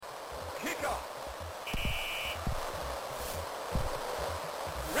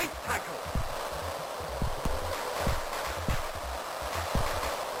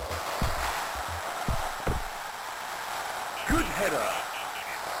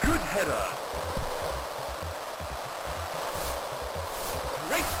header.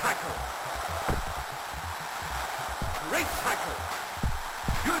 Great tackle. Great tackle.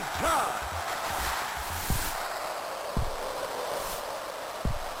 Good charge.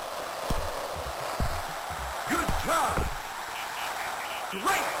 Good charge.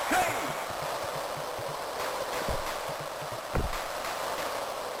 Great save.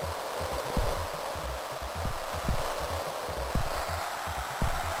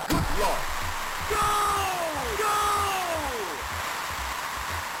 Good block. Goal! Goal!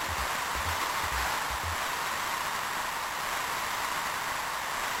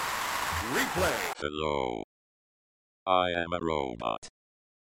 Replay. Hello. I am a robot.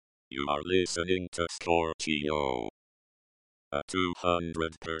 You are listening to Scorchio, a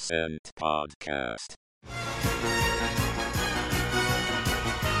 200% podcast.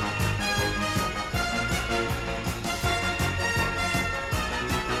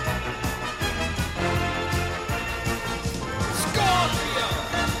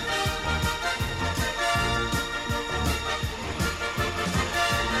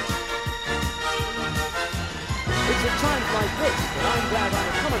 It's at times like this that I'm glad I'm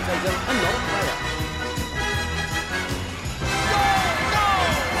a commentator and not a player.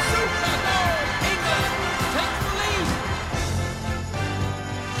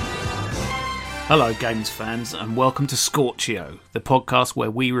 Hello, games fans, and welcome to Scorchio, the podcast where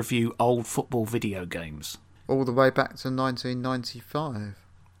we review old football video games. All the way back to 1995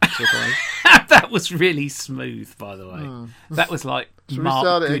 today. That was really smooth, by the way. That was like Shall we Mark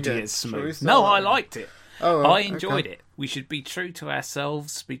start it again? Goodyear's Shall we smooth. start No, it I again? liked it. Oh, I right, enjoyed okay. it. We should be true to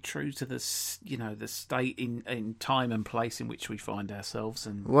ourselves, be true to the state in time and place in which we find ourselves,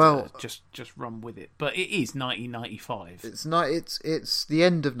 and Well- just run with it. But it is 1995. It's not. It's the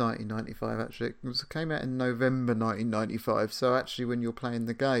end of 1995. Actually, it came out in November 1995. So actually, when you're playing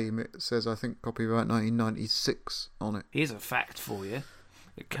the game, it says I think copyright 1996 on it. Here's a fact for you.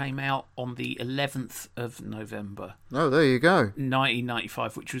 It came out on the 11th of November, Oh, there you go.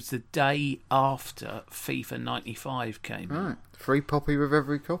 1995, which was the day after FIFA 95 came out. Right, free poppy with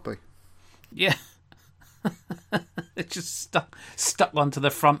every copy. Yeah. It just stuck onto the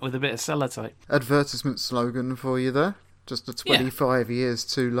front with a bit of sellotape. Advertisement slogan for you there. Just a 25 years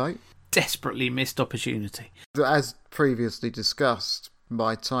too late. Desperately missed opportunity. As previously discussed,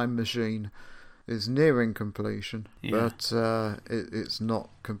 my time machine is nearing completion, Yeah. but it's not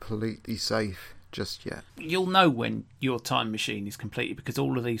completely safe just yet. You'll know when your time machine is completed because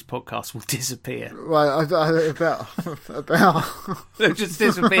all of these podcasts will disappear. Well, about They'll just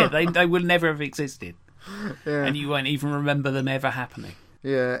disappear. They will never have existed. yeah, And you won't even remember them ever happening.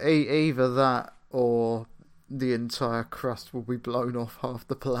 yeah. Either that or the entire crust will be blown off half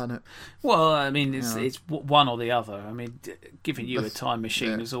the planet. Well, I mean, it's Yeah. it's one or the other. I mean, giving you a That's- time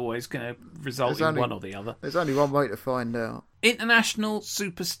machine yeah. is always going to result There's in only- one or the other. There's only one way to find out. International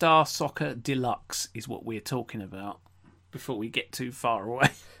Superstar Soccer Deluxe is what we're talking about before we get too far away.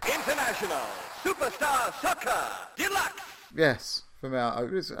 International Superstar Soccer Deluxe. Yes, from our.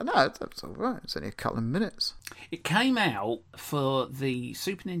 No, that's all right. It's only a couple of minutes. It came out for the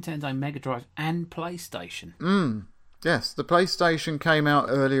Super Nintendo, Mega Drive, and PlayStation. Yes, the PlayStation came out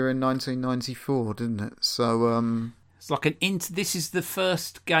earlier in 1994, didn't it? So, It's like this is the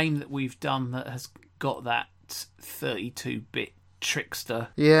first game that we've done that has got that 32-bit trickster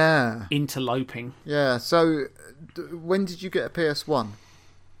yeah. interloping. Yeah, so when did you get a PS1?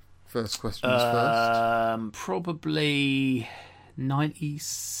 First questions first. Probably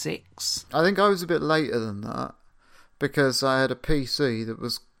 96. I think I was a bit later than that because I had a PC that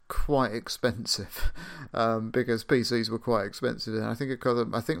was quite expensive. Because PCs were quite expensive, and I think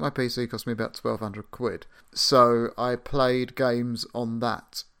my PC cost me about 1,200 quid. So I played games on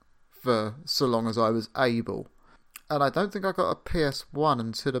that for so long as I was able. And I don't think I got a PS1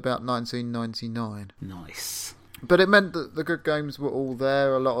 until about 1999. Nice. But it meant that the good games were all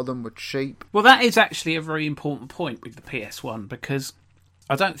there. A lot of them were cheap. Well, that is actually a very important point with the PS1 because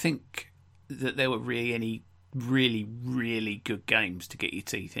I don't think that there were really any really, really good games to get your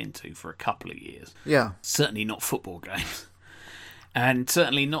teeth into for a couple of years. Yeah. Certainly not football games. And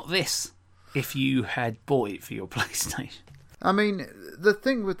certainly not this, if you had bought it for your PlayStation. I mean, the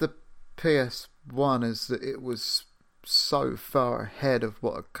thing with the PS1 is that it was so far ahead of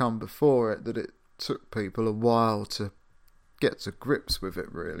what had come before it that it took people a while to get to grips with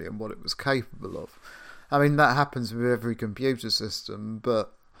it, really, and what it was capable of. I mean, that happens with every computer system,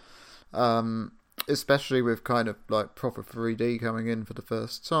 but especially with kind of like proper 3D coming in for the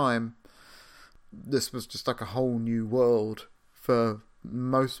first time, this was just like a whole new world for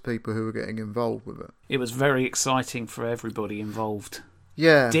most people who were getting involved with it. It was very exciting for everybody involved.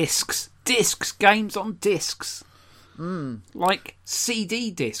 Yeah. Discs, games on discs. Like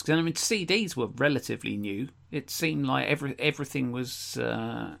CD discs. And I mean, CDs were relatively new. It seemed like everything was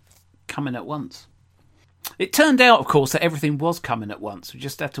coming at once. It turned out, of course, that everything was coming at once. We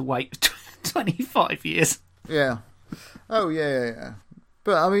just had to wait 25 years. Yeah. Oh, yeah.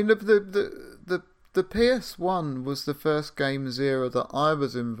 But, I mean, the PS1 was the first games era that I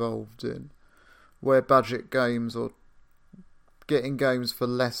was involved in where budget games or getting games for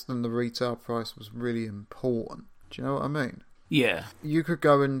less than the retail price was really important. Do you know what I mean? Yeah. You could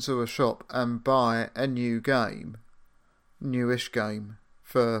go into a shop and buy a new game, newish game,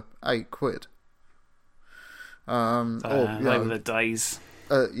 for £8. They were the days.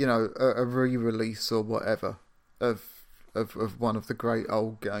 A re-release or whatever of one of the great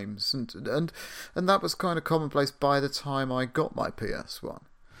old games, and that was kind of commonplace by the time I got my PS1.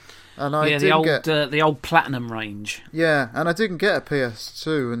 And I the old Platinum range. Yeah, and I didn't get a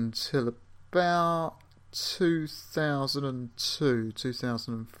PS2 until about 2002,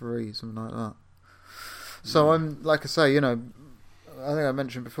 2003, something like that. So I'm, like I say, I think I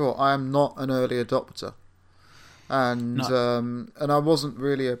mentioned before, I am not an early adopter. And I wasn't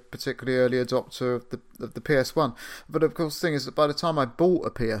really a particularly early adopter of the PS1. But of course, the thing is that by the time I bought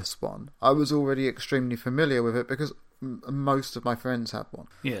a PS1, I was already extremely familiar with it because most of my friends had one.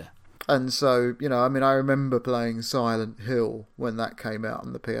 Yeah. And so, I remember playing Silent Hill when that came out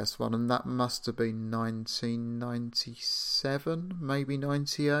on the PS1, and that must have been 1997, maybe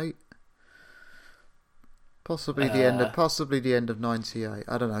 98. Possibly the end of 98.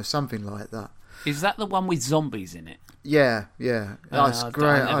 I don't know, something like that. Is that the one with zombies in it? Yeah. That's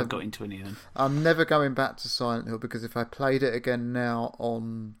great. I never got into any of them. I'm never going back to Silent Hill because if I played it again now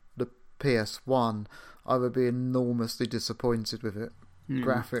on the PS1, I would be enormously disappointed with it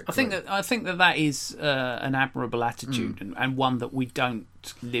graphically. I think that is an admirable attitude and one that we don't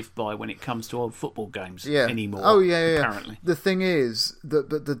live by when it comes to old football games anymore. Oh yeah. Apparently, the thing is that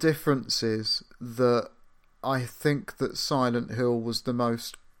the difference is that I think that Silent Hill was the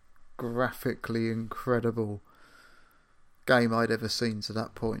most graphically incredible game I'd ever seen to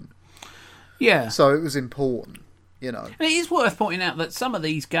that point. Yeah. So it was important, And it is worth pointing out that some of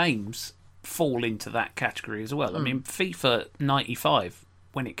these games fall into that category as well. I mean, FIFA 95,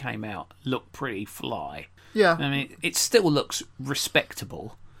 when it came out, looked pretty fly. Yeah. I mean, it still looks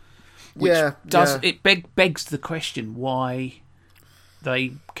respectable. It begs the question why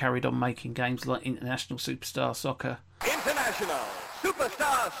they carried on making games like International Superstar Soccer. International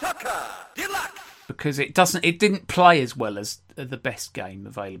Superstar Soccer Deluxe. Because it didn't play as well as the best game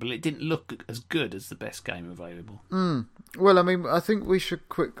available. It didn't look as good as the best game available. Well, I mean, I think we should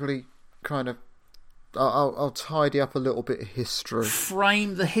quickly kind of I'll tidy up a little bit of history.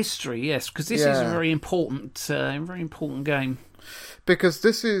 Frame the history, yes, because this is a very important game. Because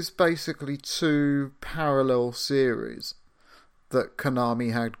this is basically two parallel series that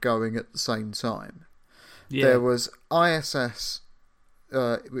Konami had going at the same time. Yeah. There was ISS,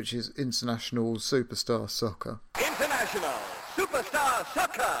 which is International Superstar Soccer. International Superstar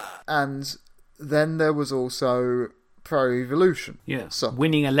Soccer! And then there was also Pro Evolution. Yeah, Soccer.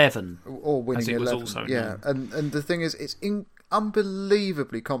 Winning 11. Or Winning 11. Was also known. And the thing is, it's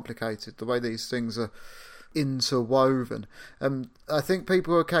unbelievably complicated, the way these things are interwoven. I think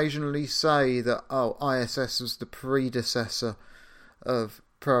people occasionally say that, ISS was the predecessor of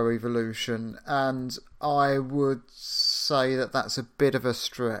Pro Evolution, and I would say that that's a bit of a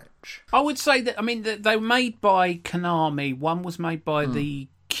stretch. I would say that, they were made by Konami. One was made by the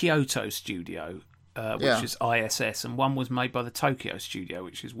Kyoto studio, which is ISS, and one was made by the Tokyo studio,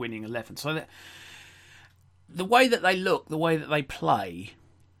 which is Winning 11. So that the way that they look, the way that they play,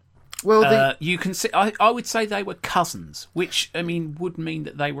 you can see. I would say they were cousins, which would mean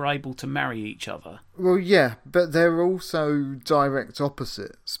that they were able to marry each other. Well, yeah, but they're also direct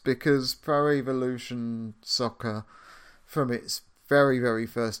opposites because Pro Evolution Soccer, from its very, very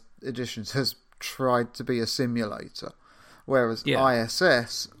first editions, has tried to be a simulator, whereas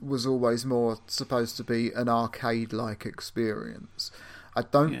ISS was always more supposed to be an arcade-like experience. I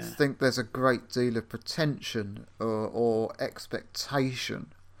don't think there's a great deal of pretension or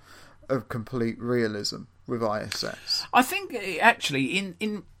expectation of complete realism with ISS. I think actually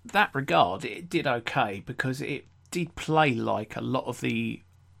in that regard it did okay because it did play like a lot of the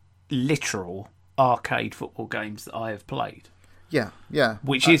literal arcade football games that I have played. Yeah.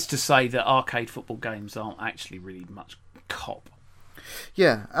 Which is to say that arcade football games aren't actually really much cop.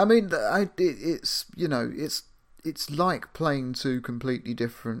 Yeah, it's like playing two completely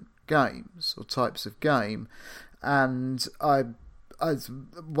different games or types of game, and I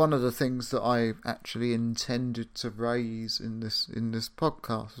one of the things that I actually intended to raise in this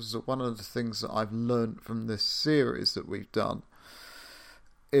podcast was that one of the things that I've learned from this series that we've done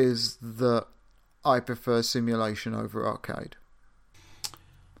is that I prefer simulation over arcade.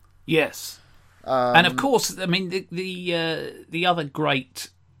 Yes, and of course, I mean the other great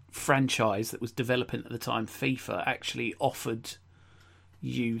franchise that was developing at the time, FIFA, actually offered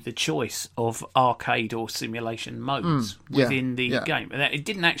you the choice of arcade or simulation modes within the game. And it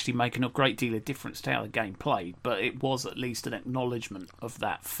didn't actually make a great deal of difference to how the game played, but it was at least an acknowledgement of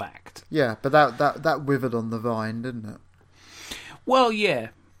that fact. Yeah, but that withered on the vine, didn't it? Well, yeah,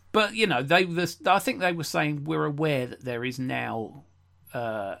 but I think they were saying we're aware that there is now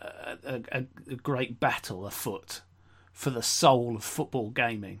a great battle afoot for the soul of football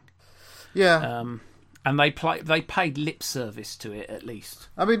gaming. Yeah. And they paid lip service to it, at least.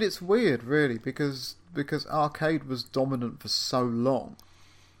 I mean, it's weird, really, because arcade was dominant for so long.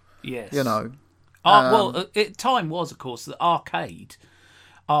 Yes. Time was, of course, the arcade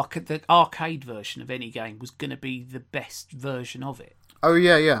version of any game was going to be the best version of it. Oh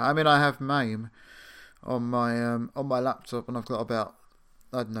yeah. I mean, I have MAME on my laptop, and I've got about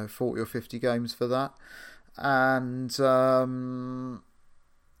 40 or 50 games for that, and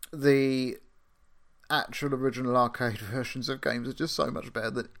the actual original arcade versions of games are just so much better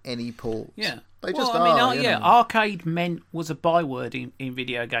than any ports. Yeah, they just are. Arcade was a byword in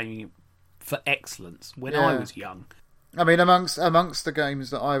video gaming for excellence when I was young. I mean, amongst the games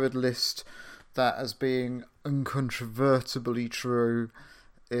that I would list that as being uncontrovertibly true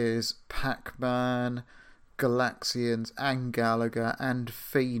is Pac-Man, Galaxians, and Galaga, and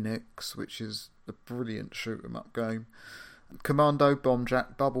Phoenix, which is a brilliant shoot 'em up game. Commando, Bomb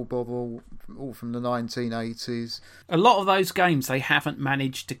Jack, Bubble Bobble, all from the 1980s. A lot of those games, they haven't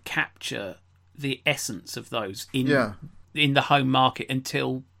managed to capture the essence of those in the home market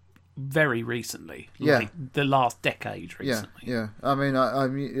until very recently, like the last decade recently. Yeah. I mean, I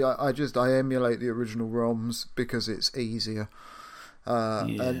emulate the original ROMs because it's easier.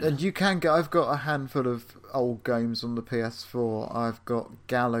 And you can get. I've got a handful of old games on the PS4. I've got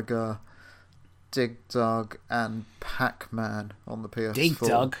Galaga, Dig Dug, and Pac-Man on the PS4. Dig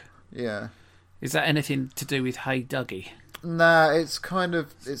Dug? Yeah. Is that anything to do with Hey Dougie? Nah, it's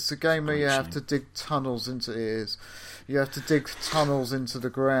a game where you have to dig tunnels into ears. You have to dig tunnels into the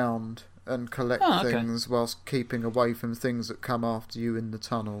ground and collect things whilst keeping away from things that come after you in the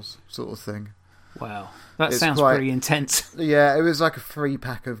tunnels, sort of thing. Wow. That sounds pretty intense. Yeah, it was like a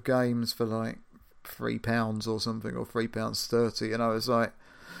 3-pack of games for like £3 or something, or £3.30, and I was like,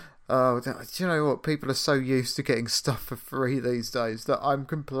 oh, do you know what? People are so used to getting stuff for free these days that I'm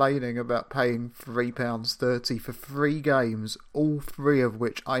complaining about paying £3.30 for 3 games, all 3 of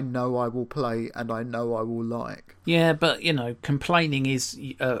which I know I will play and I know I will like. Yeah, but, complaining is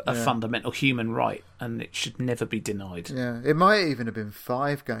a fundamental human right, and it should never be denied. Yeah, it might even have been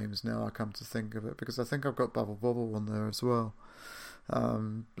 5 games now, I come to think of it, because I think I've got Bubble Bobble on there as well.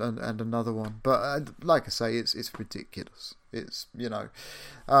 And another one, but like I say, it's ridiculous. It's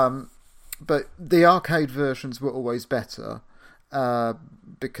but the arcade versions were always better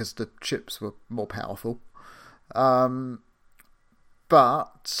because the chips were more powerful. But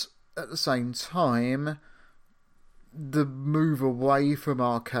at the same time, the move away from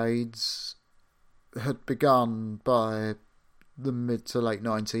arcades had begun by the mid to late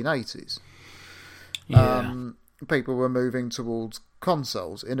 1980s. Yeah. People were moving towards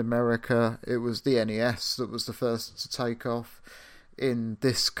consoles. In America, it was the NES that was the first to take off. In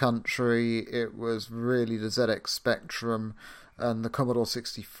this country, it was really the ZX Spectrum and the Commodore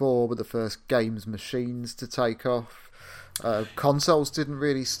 64 were the first games machines to take off. Consoles didn't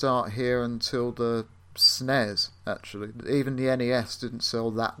really start here until the SNES, actually. Even the NES didn't sell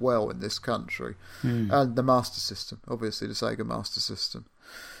that well in this country. And the Master System, obviously the Sega Master System.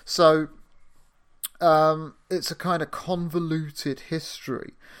 So it's a kind of convoluted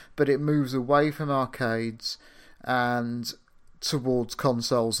history, but it moves away from arcades and towards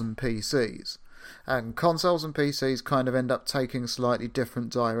consoles and PCs. And consoles and PCs kind of end up taking slightly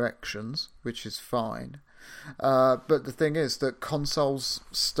different directions, which is fine. But the thing is that consoles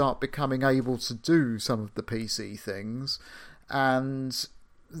start becoming able to do some of the PC things, and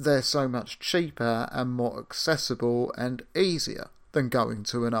they're so much cheaper and more accessible and easier than going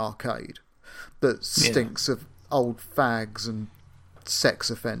to an arcade that stinks of old fags and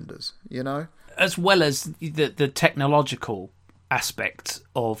sex offenders, As well as the technological aspect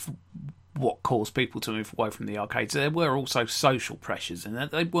of what caused people to move away from the arcades. There were also social pressures, and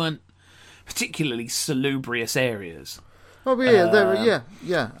they weren't particularly salubrious areas. Oh yeah,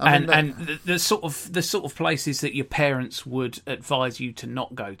 yeah. The sort of places that your parents would advise you to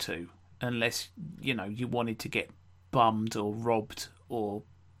not go to, unless you wanted to get bummed or robbed or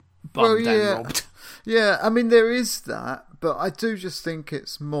bummed and robbed. Yeah, I mean there is that, but I do just think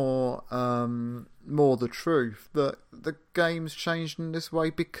it's more the truth that the games changed in this way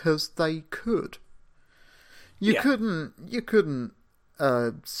because they could. You couldn't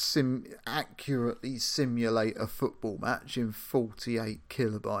accurately simulate a football match in 48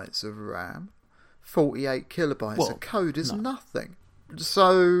 kilobytes of RAM. 48 kilobytes of code is nothing.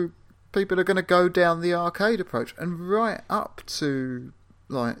 So people are going to go down the arcade approach, and right up to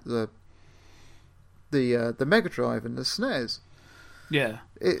like the Mega Drive and the SNES. Yeah,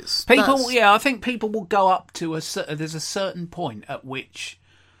 I think people will go up to there's a certain point at which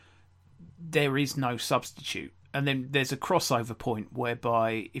there is no substitute. And then there's a crossover point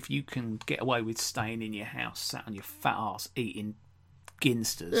whereby if you can get away with staying in your house, sat on your fat ass eating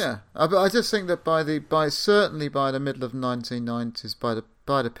Ginsters. Yeah, but I just think that certainly by the middle of 1990s, by the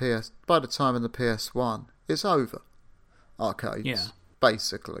time of the PS1, it's over. Arcades,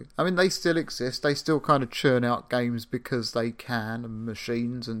 basically. I mean, they still exist. They still kind of churn out games because they can, and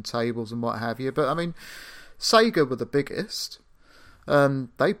machines and tables and what have you. But I mean, Sega were the biggest.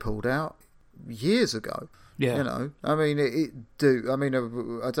 They pulled out years ago. Yeah. I mean,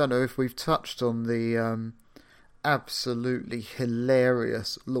 I don't know if we've touched on the absolutely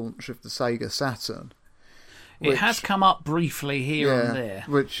hilarious launch of the Sega Saturn. It has come up briefly here and there.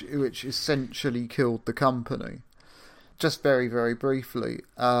 Which essentially killed the company. Just very, very briefly.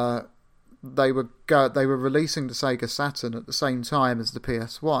 They were releasing the Sega Saturn at the same time as the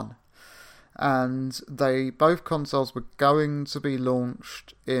PS1. And both consoles were going to be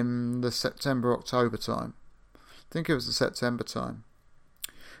launched in the September-October time. I think it was the September time.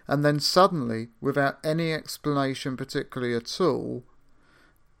 And then suddenly, without any explanation particularly at all,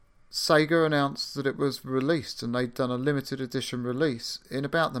 Sega announced that it was released, and they'd done a limited edition release in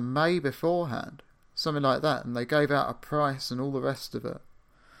about the May beforehand. Something like that. And they gave out a price and all the rest of it.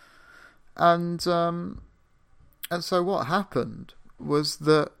 And so what happened was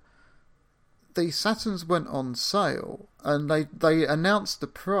that the Saturns went on sale, and they announced the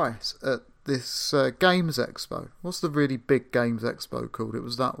price at this Games Expo. What's the really big Games Expo called? It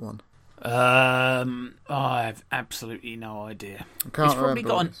was that one. I have absolutely no idea. It's probably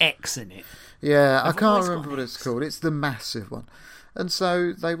got an X in it. Yeah, I can't remember what it's called. It's the massive one. And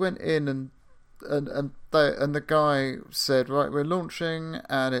so they went in and the guy said, right, we're launching,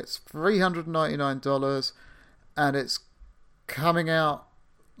 and it's $399, and it's coming out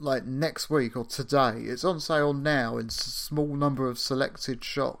like next week or today. It's on sale now in a small number of selected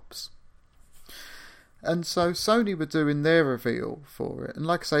shops. And so Sony were doing their reveal for it, and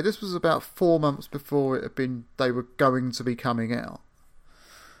like I say, this was about 4 months before they were going to be coming out.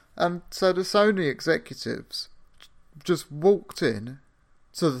 And so the Sony executives just walked in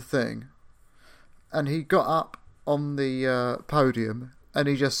to the thing, and he got up on the podium and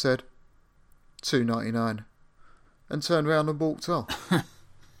he just said $299 and turned around and walked off.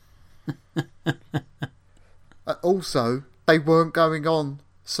 Also, they weren't going on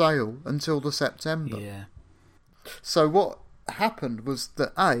sale until the September. Yeah. So what happened was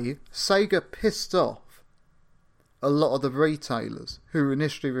that Sega pissed off a lot of the retailers who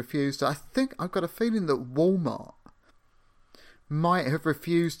initially refused to. I've got a feeling that Walmart might have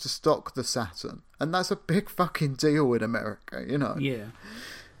refused to stock the Saturn, and that's a big fucking deal in America, Yeah.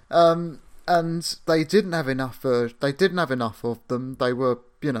 And they didn't have enough. They didn't have enough of them. They were,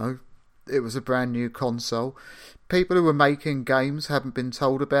 it was a brand new console. People who were making games hadn't been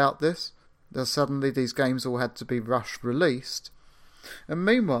told about this. Suddenly these games all had to be rush released. And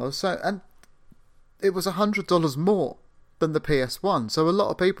meanwhile, it was $100 more than the PS1. So a lot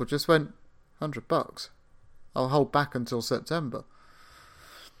of people just went, $100. I'll hold back until September.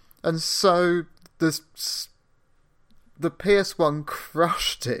 And so the PS1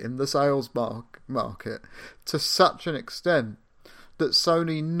 crushed it in the sales market to such an extent that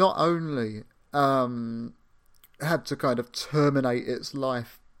Sony not only had to kind of terminate its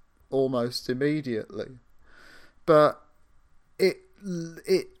life almost immediately, but it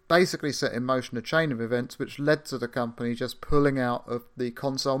basically set in motion a chain of events which led to the company just pulling out of the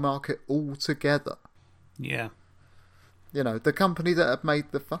console market altogether. Yeah. The company that had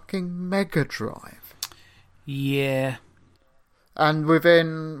made the fucking Mega Drive. Yeah. And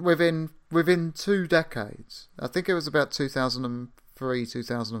within 2 decades, I think it was about 2003,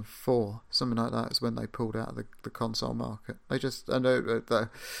 2004, something like that, is when they pulled out of the console market. They just,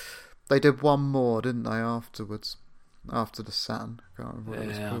 they did one more, didn't they, afterwards? after the Saturn. I can't remember what it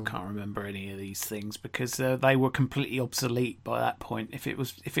was called. I can't remember any of these things because they were completely obsolete by that point. If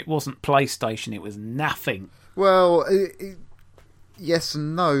it wasn't PlayStation, it was nothing. Well, yes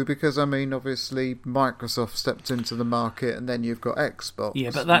and no, because I mean, obviously Microsoft stepped into the market, and then you've got Xbox.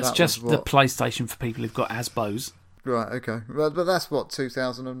 Yeah, but that's just the PlayStation for people who've got ASBOs. Right, okay. But that's what,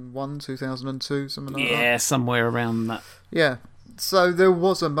 2001, 2002, something like that? Yeah, somewhere around that. Yeah. So there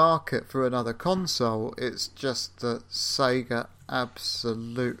was a market for another console. It's just that Sega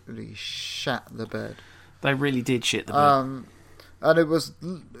absolutely shat the bed. They really did shit the bed. And it was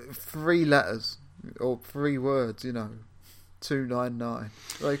 3 letters, or 3 words, you know, 299.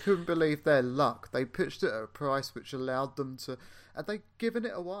 They couldn't believe their luck. They pitched it at a price which allowed them to... And they'd given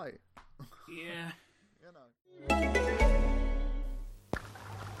it away. Yeah.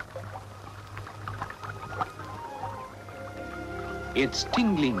 It's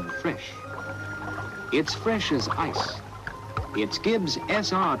tingling fresh. It's fresh as ice. It's Gibbs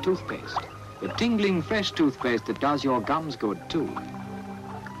SR toothpaste, the tingling fresh toothpaste that does your gums good too.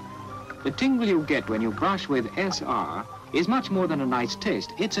 The tingle you get when you brush with SR is much more than a nice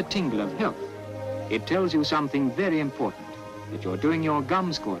taste. It's a tingle of health. It tells you something very important, that you're doing your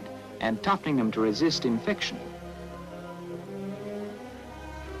gums good and toughening them to resist infection.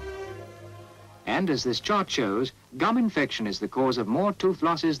 And as this chart shows, gum infection is the cause of more tooth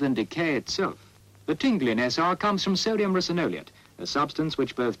losses than decay itself. The tingle in SR comes from sodium ricinoleate, a substance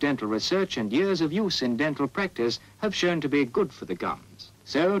which both dental research and years of use in dental practice have shown to be good for the gums.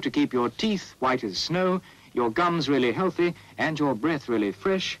 So, to keep your teeth white as snow, your gums really healthy, and your breath really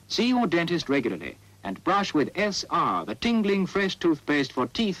fresh, see your dentist regularly and brush with SR, the tingling fresh toothpaste for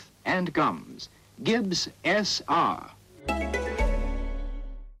teeth and gums. Gibbs SR.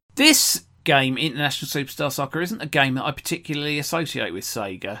 This game, International Superstar Soccer, isn't a game that I particularly associate with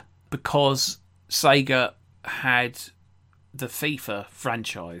Sega because Sega had the FIFA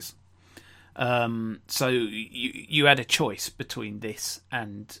franchise. So you had a choice between this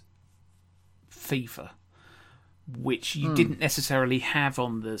and FIFA, which you didn't necessarily have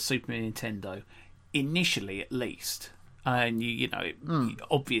on the Super Nintendo, initially at least. And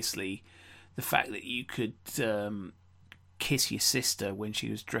obviously the fact that you could kiss your sister when she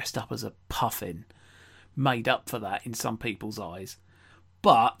was dressed up as a puffin made up for that in some people's eyes.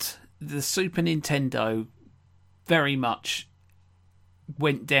 But the Super Nintendo very much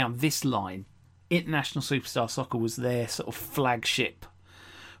went down this line. International Superstar Soccer was their sort of flagship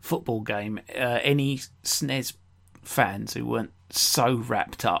football game. Any SNES fans who weren't so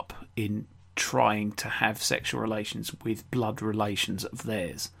wrapped up in trying to have sexual relations with blood relations of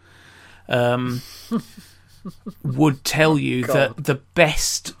theirs would tell you that the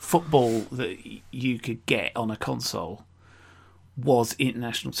best football that you could get on a console was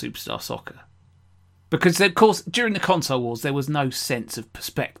International Superstar Soccer. Because, of course, during the console wars, there was no sense of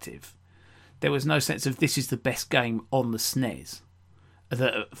perspective. There was no sense of this is the best game on the SNES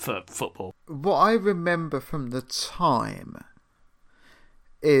for football. What I remember from the time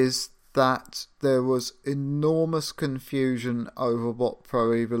is that there was enormous confusion over what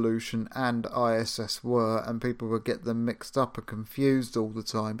Pro Evolution and ISS were, and people would get them mixed up and confused all the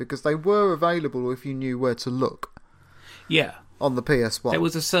time because they were available if you knew where to look. Yeah. On the PS1. There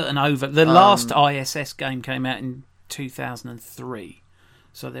was a certain The last ISS game came out in 2003,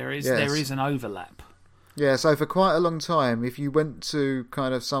 so there is an overlap. Yeah, so for quite a long time, if you went to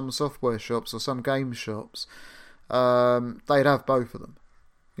kind of some software shops or some game shops, they'd have both of them.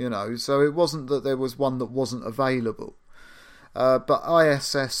 You know, so it wasn't that there was one that wasn't available. But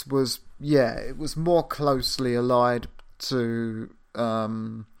ISS was, it was more closely allied to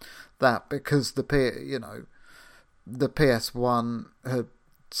that because the PS1 had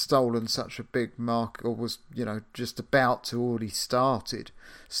stolen such a big market, or was, just about to already started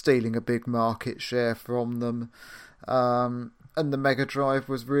stealing a big market share from them. And the Mega Drive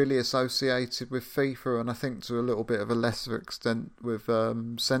was really associated with FIFA, and I think to a little bit of a lesser extent with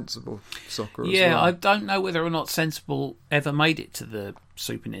Sensible Soccer as well. Yeah, I don't know whether or not Sensible ever made it to the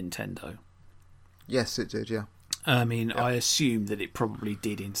Super Nintendo. Yes, it did, yeah. I mean, I assume that it probably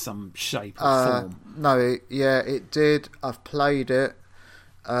did in some shape or form. No, it did. I've played it.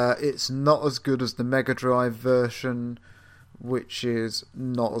 It's not as good as the Mega Drive version, which is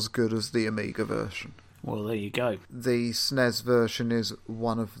not as good as the Amiga version. Well, there you go. The SNES version is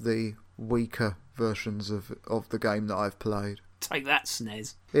one of the weaker versions of the game that I've played. Take that,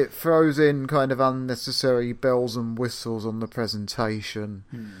 SNES. It throws in kind of unnecessary bells and whistles on the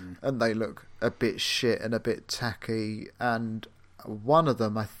presentation, and they look a bit shit and a bit tacky. And one of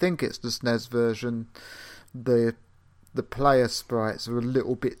them, I think it's the SNES version, the player sprites are a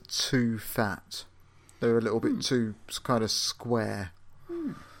little bit too fat. They're a little bit too kind of square.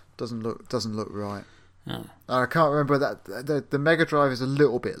 Doesn't look right. Oh. I can't remember that the Mega Drive is a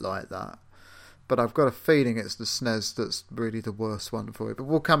little bit like that, but I've got a feeling it's the SNES that's really the worst one for it. But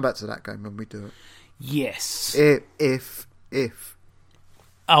we'll come back to that game when we do it. Yes. If.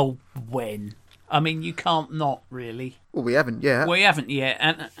 Oh, when? I mean, you can't not really. Well, we haven't yet. We haven't yet,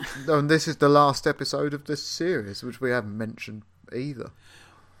 And this is the last episode of this series, which we haven't mentioned either.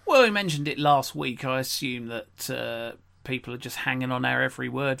 Well, we mentioned it last week. I assume that people are just hanging on our every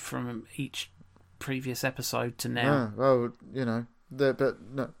word from each previous episode to now. Yeah, well, you know,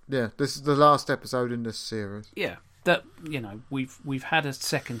 this is the last episode in this series. Yeah, that we've had a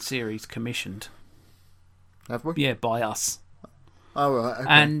second series commissioned. Have we? Yeah, by us. Oh, right. Okay.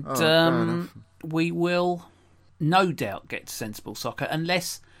 And we will no doubt get to Sensible Soccer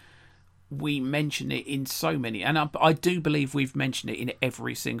unless we mention it in so many. And I do believe we've mentioned it in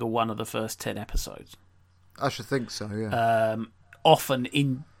every single one of the first 10 episodes. I should think so, yeah. Often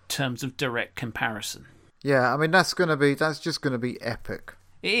in terms of direct comparison. Yeah, I mean that's just gonna be epic.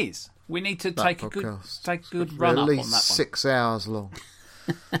 It is. We need to take a good At run up on that one. least 6 hours long.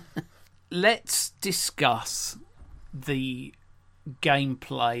 Let's discuss the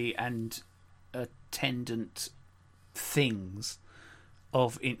gameplay and attendant things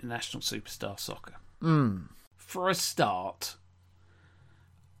of International Superstar Soccer. For a start,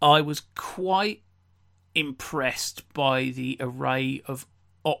 I was quite impressed by the array of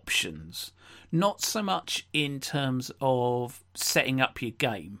options. Not so much in terms of setting up your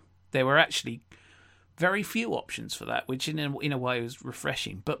game. There were actually very few options for that, which in a way was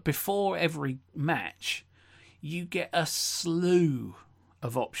refreshing. But before every match, you get a slew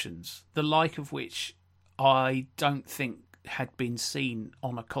of options, the like of which I don't think had been seen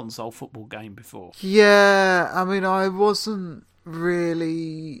on a console football game before. Yeah, I mean, I wasn't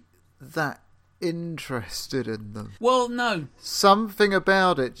really that interested in them. Well, no. Something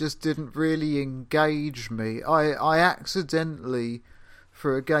about it just didn't really engage me. I accidentally,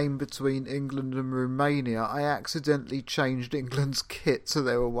 for a game between England and Romania, I accidentally changed England's kit to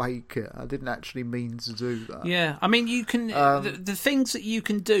their away kit. I didn't actually mean to do that. Yeah, I mean, you can the things that you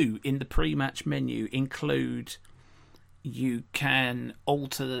can do in the pre-match menu include you can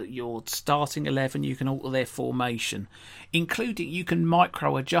alter your starting 11, you can alter their formation, including you can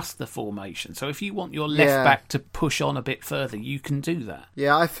micro-adjust the formation. So if you want your left back to push on a bit further, you can do that.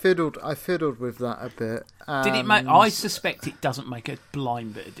 Yeah, I fiddled with that a bit. Did it make? I suspect it doesn't make a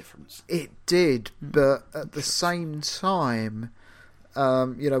blind bit of difference. It did, but at the same time,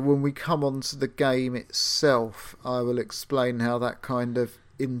 when we come onto the game itself, I will explain how that kind of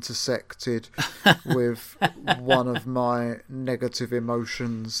intersected with one of my negative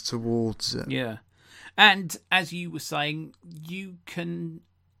emotions towards it. Yeah. And as you were saying, you can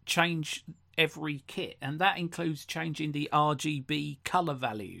change every kit, and that includes changing the RGB colour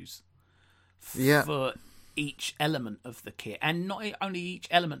values for each element of the kit. And not only each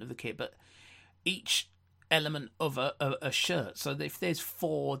element of the kit, but each element of a shirt. So if there's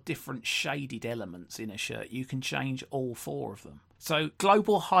 4 different shaded elements in a shirt, you can change all 4 of them. So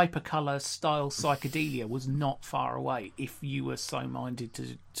global hypercolour style psychedelia was not far away if you were so minded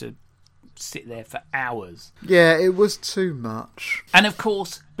to sit there for hours. Yeah, it was too much. And of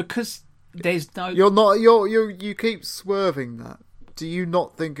course, because there's no... You keep swerving that. Do you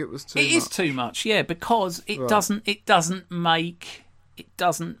not think it was too much? It is too much, yeah, because it doesn't make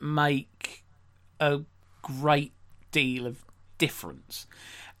a great deal of difference.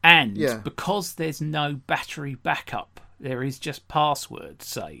 And because there's no battery backup, there is just password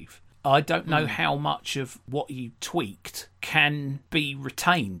save. I don't know how much of what you tweaked can be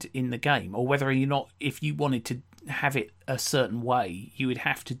retained in the game, or whether if you wanted to have it a certain way, you would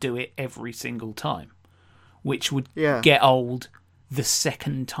have to do it every single time, which would get old the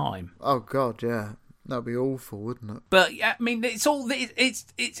second time. Oh God, yeah. That'd be awful, wouldn't it? But I mean,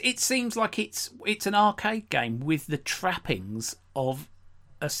 it seems like it's an arcade game with the trappings of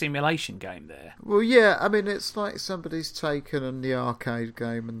a simulation game there. Well, yeah, I mean, it's like somebody's taken on the arcade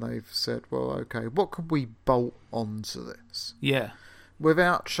game and they've said, well, okay, what can we bolt onto this? Yeah.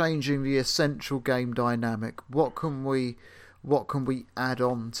 Without changing the essential game dynamic, what can we add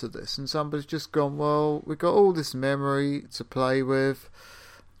on to this? And somebody's just gone, well, we've got all this memory to play with.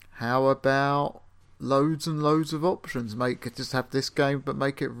 How about loads and loads of options? Just have this game, but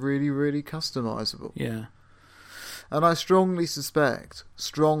make it really, really customizable. Yeah. And I strongly suspect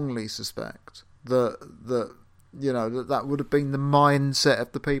that that would have been the mindset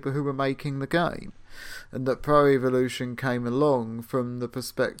of the people who were making the game, and that Pro Evolution came along from the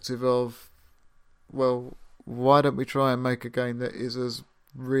perspective of, well, why don't we try and make a game that is as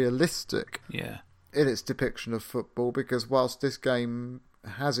realistic in its depiction of football, because whilst this game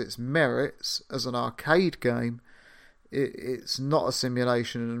has its merits as an arcade game, it's not a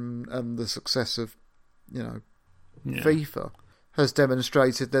simulation, and the success of, FIFA has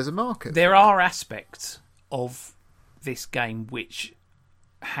demonstrated there's a market. There are aspects of this game which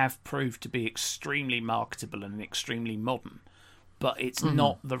have proved to be extremely marketable and extremely modern, but it's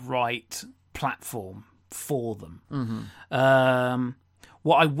not the right platform for them.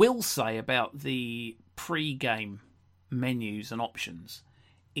 What I will say about the pre-game menus and options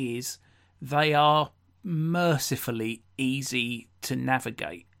is they are mercifully easy to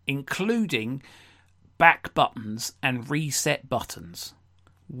navigate, including back buttons and reset buttons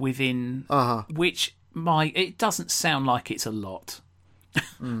within which it doesn't sound like it's a lot.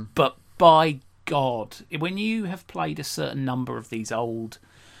 But by God, when you have played a certain number of these old,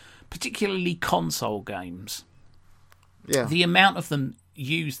 particularly console games, the amount of them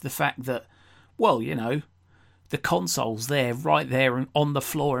use the fact that, the console's there, right there on the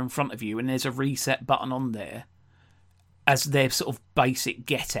floor in front of you, and there's a reset button on there as their sort of basic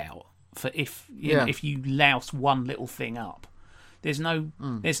get out for if you louse one little thing up. There's no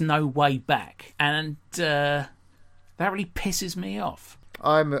way back, and that really pisses me off.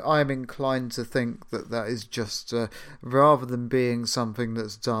 I'm inclined to think that is just rather than being something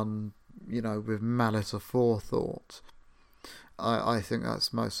that's done, with malice or forethought. I think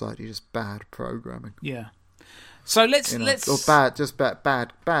that's most likely just bad programming. Yeah. So let's or bad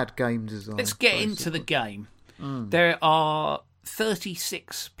game design. Let's get into the game. There are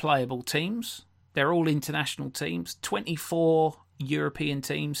 36 playable teams. They're all international teams. 24 European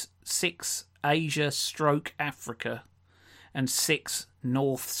teams, 6 Asia/Africa, and 6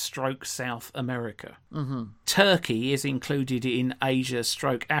 North/South America. Turkey is included in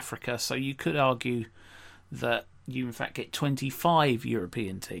Asia/Africa, so you could argue that you in fact get 25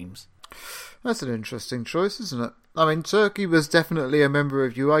 European teams. That's an interesting choice, isn't it? I mean, Turkey was definitely a member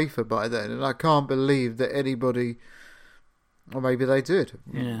of UEFA by then, and I can't believe that anybody, or maybe they did,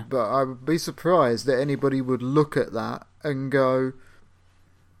 but I would be surprised that anybody would look at that and go,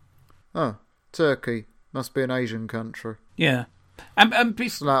 oh, Turkey must be an Asian country. Yeah.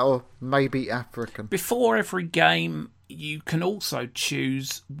 Or maybe African. Before every game, you can also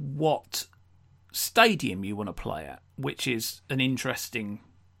choose what stadium you want to play at, which is an interesting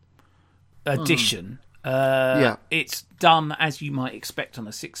addition. It's done, as you might expect on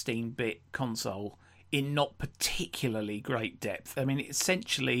a 16-bit console, in not particularly great depth. I mean,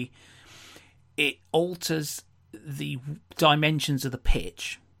 essentially, it alters the dimensions of the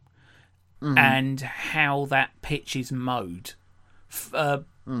pitch and how that pitch is mowed.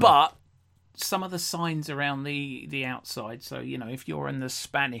 But some of the signs around the outside, so, if you're in the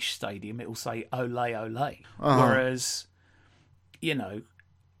Spanish stadium, it will say ole, ole. Whereas, in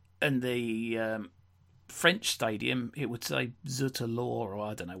the French stadium, it would say Zut alors, or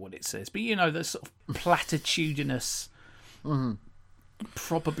I don't know what it says. But, the sort of platitudinous,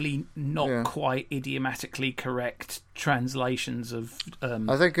 probably not quite idiomatically correct translations of...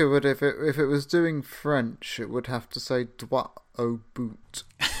 I think it would, if it was doing French, it would have to say droit au but.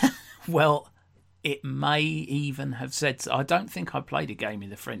 Well, it may even have said... I don't think I played a game in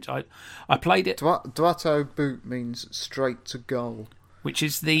the French. I played it... Droit au but means straight to goal. Which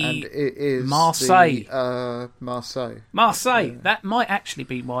is the and it is Marseille. Marseille. Marseille. Yeah. That might actually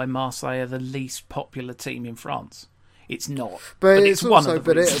be why Marseille are the least popular team in France. It's not, but it's one of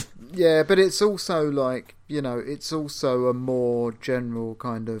the reasons. But it's also like, it's also a more general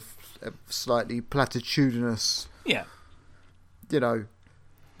kind of slightly platitudinous,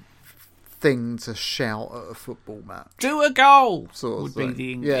 thing to shout at a football match. Do a goal! Sort would of be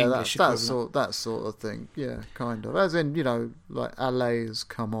the English equivalent. that sort of thing. Yeah, kind of. As in, like LA has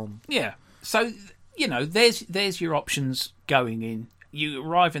come on. Yeah. So, there's your options going in. You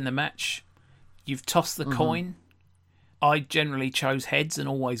arrive in the match, you've tossed the coin. I generally chose heads and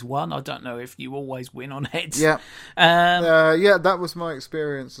always won. I don't know if you always win on heads. Yeah. That was my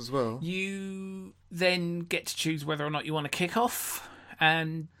experience as well. You then get to choose whether or not you want to kick off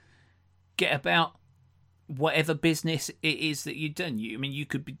and get about whatever business it is that you've done. You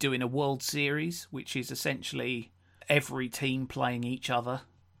could be doing a World Series, which is essentially every team playing each other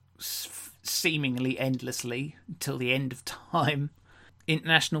seemingly endlessly until the end of time.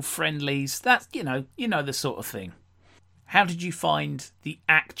 International friendlies, that's, the sort of thing. How did you find the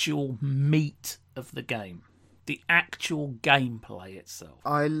actual meat of the game? The actual gameplay itself?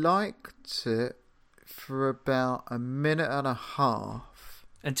 I liked it for about a minute and a half.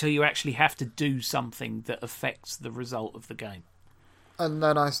 Until you actually have to do something that affects the result of the game. And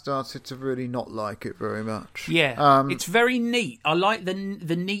then I started to really not like it very much. Yeah, it's very neat. I like the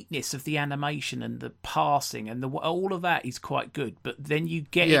neatness of the animation and the passing and all of that is quite good. But then you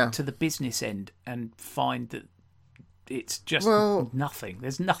get it to the business end and find that it's just nothing.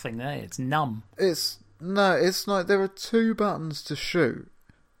 There's nothing there. It's numb. It's like there are 2 buttons to shoot.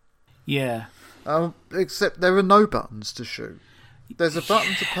 Yeah. Except there are no buttons to shoot. There's a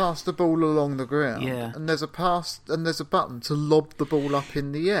button to pass the ball along the ground, and there's a button to lob the ball up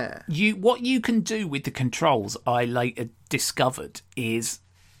in the air. What you can do with the controls, I later discovered, is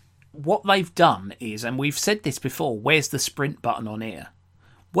what they've done is, and we've said this before, where's the sprint button on here?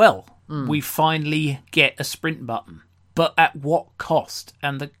 Well, we finally get a sprint button, but at what cost?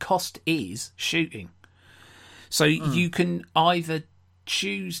 And the cost is shooting. So you can either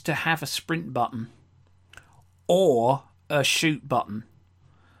choose to have a sprint button or a shoot button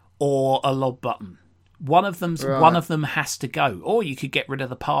or a lob button. One of them has to go. Or you could get rid of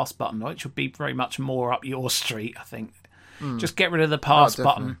the pass button, which would be very much more up your street, I think. Just get rid of the pass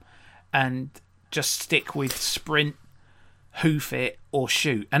button and just stick with sprint, hoof it, or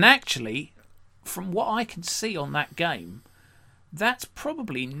shoot. And actually, from what I can see on that game, that's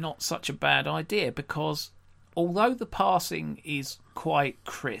probably not such a bad idea, because although the passing is quite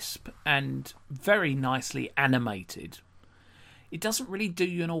crisp and very nicely animated, it doesn't really do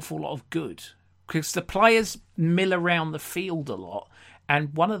you an awful lot of good, because the players mill around the field a lot,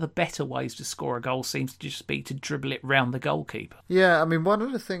 and one of the better ways to score a goal seems to just be to dribble it round the goalkeeper. Yeah, I mean, one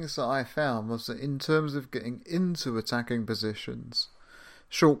of the things that I found was that in terms of getting into attacking positions,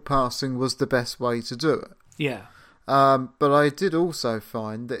 short passing was the best way to do it. Yeah. But I did also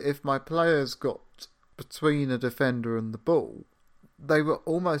find that if my players got between a defender and the ball, they were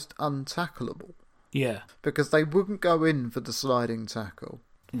almost untackleable. Yeah. Because they wouldn't go in for the sliding tackle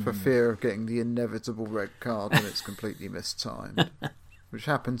for fear of getting the inevitable red card when it's completely mistimed, which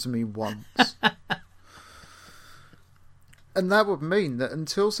happened to me once. And that would mean that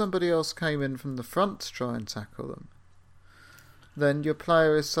until somebody else came in from the front to try and tackle them, then your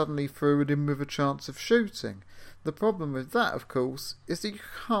player is suddenly through and in with a chance of shooting. The problem with that, of course, is that you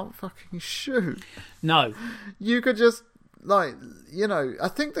can't fucking shoot. No. You could just, I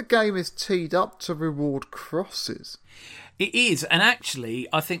think the game is teed up to reward crosses. It is, and actually,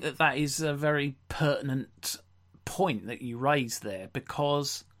 I think that is a very pertinent point that you raised there,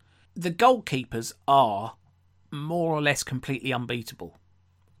 because the goalkeepers are more or less completely unbeatable.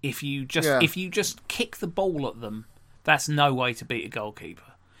 If you just kick the ball at them, that's no way to beat a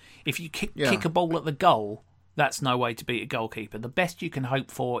goalkeeper. If you kick a ball at the goal, that's no way to beat a goalkeeper. The best you can hope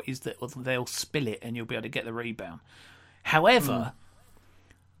for is that they'll spill it and you'll be able to get the rebound. However,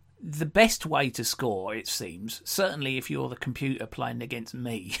 the best way to score, it seems, certainly if you're the computer playing against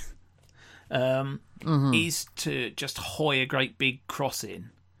me, is to just hoy a great big cross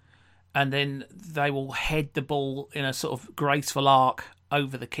in, and then they will head the ball in a sort of graceful arc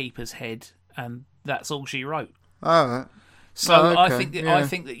over the keeper's head, and that's all she wrote. All right. So okay. I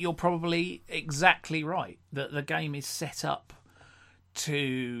think that you're probably exactly right, that the game is set up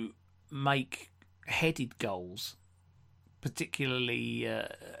to make headed goals particularly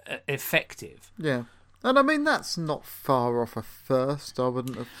effective. Yeah. And I mean, that's not far off a first, I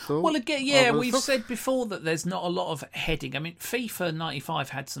wouldn't have thought. Well, again, we've said before that there's not a lot of heading. I mean, FIFA 95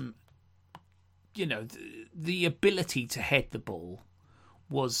 had some, the ability to head the ball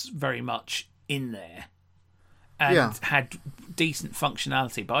was very much in there. And had decent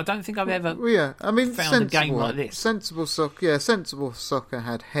functionality, but I don't think I've ever found a game like this. Sensible soccer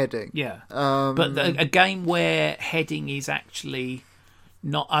had heading. Yeah, but a game where heading is actually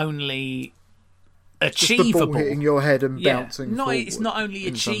not only achievable, just the ball hitting your head and bouncing. No, it's not only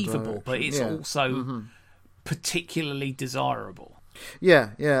achievable, but it's also particularly desirable.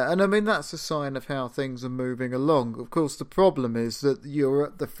 Yeah, and I mean, that's a sign of how things are moving along. Of course, the problem is that you're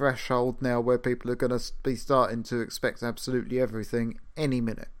at the threshold now where people are going to be starting to expect absolutely everything any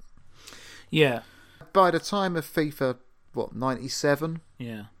minute. Yeah. By the time of FIFA, 97?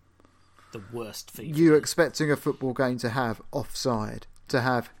 Yeah. The worst FIFA. You're expecting a football game to have offside, to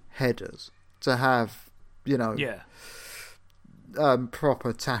have headers, to have,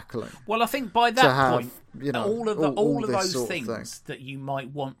 proper tackling. Well, I think by that point, all of those things that you might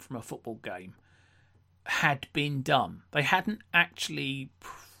want from a football game had been done. They hadn't actually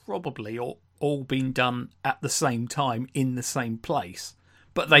probably all been done at the same time in the same place,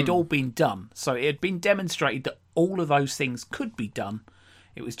 but they'd all been done. So it had been demonstrated that all of those things could be done.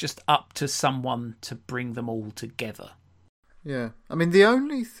 It was just up to someone to bring them all together. Yeah, I mean, the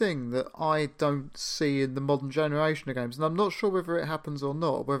only thing that I don't see in the modern generation of games, and I'm not sure whether it happens or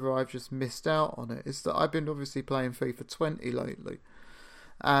not, whether I've just missed out on it, is that I've been obviously playing FIFA 20 lately.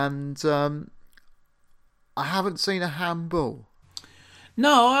 and I haven't seen a handball.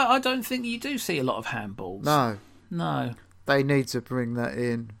 No, I don't think you do see a lot of handballs. No. They need to bring that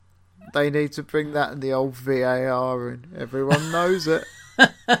in. They need to bring that in the old VAR in. Everyone knows it.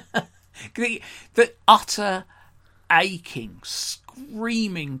 The utter aching,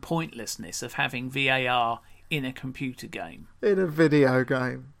 screaming pointlessness of having VAR in a computer game. In a video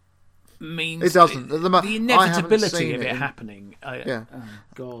game. Means it doesn't. The inevitability of it happening. Yeah. Oh,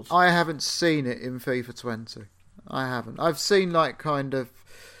 God. I haven't seen it in FIFA 20. I haven't. I've seen like kind of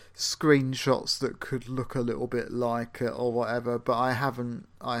screenshots that could look a little bit like it or whatever, but I haven't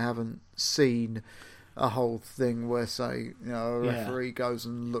seen a whole thing where, say, a referee goes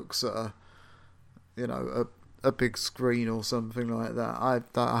and looks at a big screen or something like that.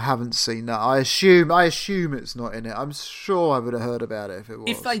 I haven't seen that. I assume it's not in it. I'm sure I would have heard about it if it was.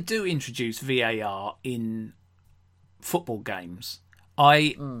 If they do introduce VAR in football games,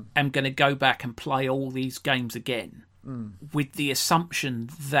 I am going to go back and play all these games again with the assumption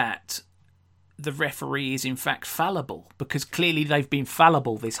that the referee is in fact fallible, because clearly they've been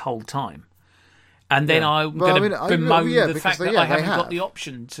fallible this whole time. And then I'm going to bemoan the fact that I haven't got the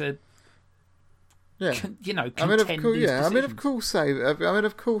option to, contend of course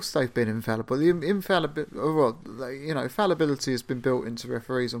they've been infallible. Fallibility has been built into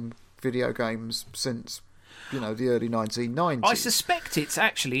referees on video games since the early 1990s. I suspect it's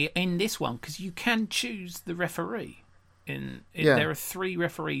actually in this one because you can choose the referee. There are 3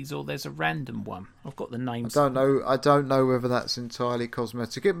 referees, or there's a random one. I've got the names. I don't know whether that's entirely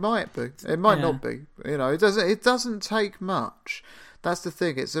cosmetic. It might be. It might not be. It doesn't take much. That's the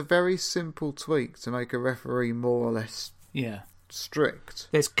thing. It's a very simple tweak to make a referee more or less strict.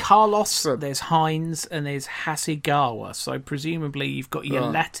 There's Carlos, there's Hines, and there's Hasegawa. So presumably you've got your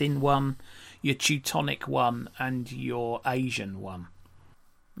Latin one, your Teutonic one, and your Asian one.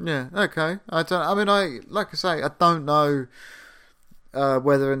 Yeah, okay. I don't know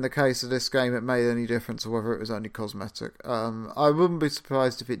whether in the case of this game it made any difference or whether it was only cosmetic. I wouldn't be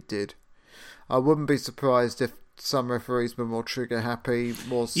surprised if it did. I wouldn't be surprised if some referees were more trigger happy,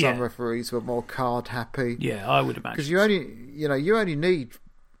 some referees were more card happy. Yeah, I would imagine. Because you only need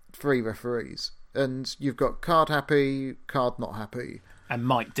 3 referees, and you've got card happy, card not happy, and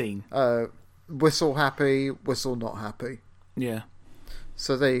Mike Dean. Whistle happy, whistle not happy. Yeah.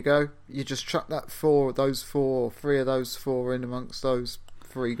 So there you go. You just chuck three of those 4 in amongst those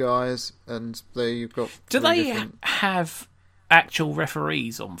 3 guys, and there you've got. Do they have actual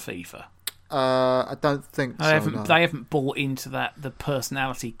referees on FIFA? I don't think so. They haven't bought into the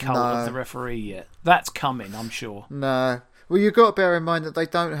personality cult of the referee yet. That's coming, I'm sure. No. Well, you've got to bear in mind that they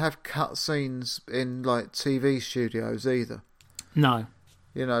don't have cutscenes in like TV studios either. No.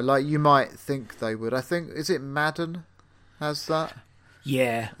 Like you might think they would. I think, is it Madden has that?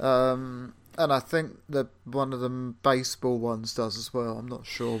 Yeah. And I think that one of the baseball ones does as well. I'm not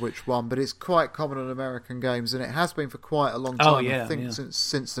sure which one, but it's quite common in American games, and it has been for quite a long time. Oh, yeah, I think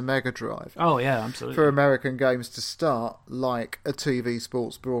since the Mega Drive. Oh yeah, absolutely. For American games to start like a TV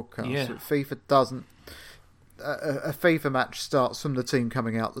sports broadcast. Yeah. FIFA doesn't. A FIFA match starts from the team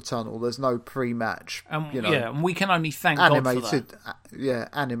coming out the tunnel. There's no pre-match. And we can only thank God for that.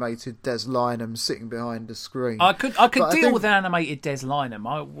 Animated Des Lynam sitting behind the screen. I could deal with an animated Des Lynam.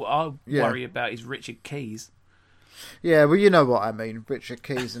 I worry about his Richard Keys. Yeah, well, you know what I mean. Richard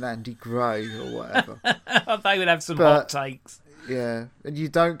Keys and Andy Gray or whatever. They would have some hot takes. Yeah, and you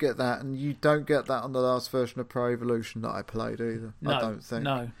don't get that, on the last version of Pro Evolution that I played either. No, I don't think.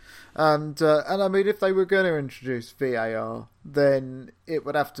 No. And I mean, if they were going to introduce VAR, then it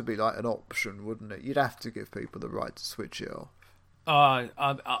would have to be like an option, wouldn't it? You'd have to give people the right to switch it off. I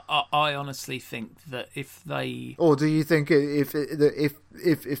honestly think that if they, or do you think if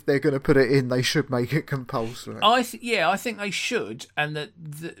they're going to put it in, they should make it compulsory? I think they should, and that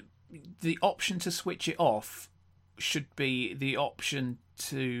the option to switch it off should be the option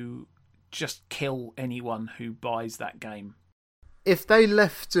to just kill anyone who buys that game. If they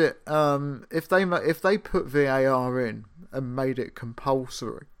left it, if they put VAR in and made it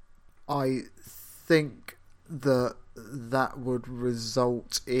compulsory, I think that would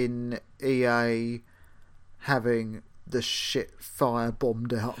result in EA having the shit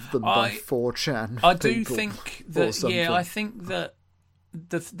firebombed out of them by 4chan. I do think that. Yeah, I think that.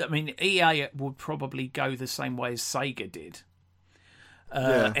 EA would probably go the same way as Sega did,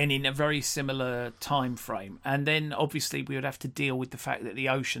 and in a very similar time frame. And then obviously we would have to deal with the fact that the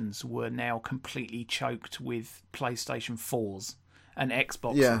oceans were now completely choked with PlayStation 4s and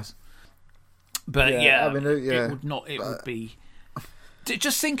Xboxes. Yeah. But it would not. It would be.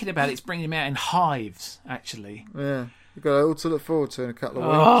 Just thinking about it, it's bringing them out in hives. Actually, We've got it all to look forward to in a couple of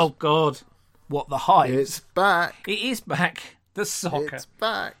weeks. Oh, God. What, the Hives? It's back. It is back. The soccer. It's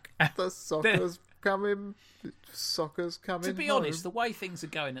back. The soccer's coming. Soccer's coming. To be home. honest, the way things are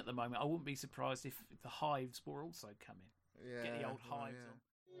going at the moment, I wouldn't be surprised if the Hives were also coming. Get the old Hives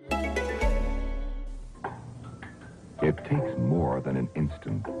on. It takes more than an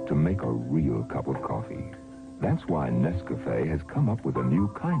instant to make a real cup of coffee. That's why Nescafe has come up with a new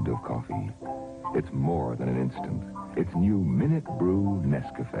kind of coffee. It's more than an instant. It's new Minute Brew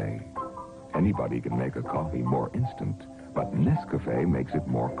Nescafe. Anybody can make a coffee more instant, but Nescafe makes it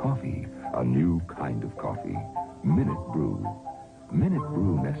more coffee, a new kind of coffee. Minute Brew. Minute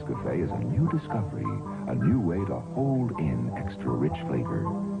Brew Nescafe is a new discovery, a new way to hold in extra rich flavor.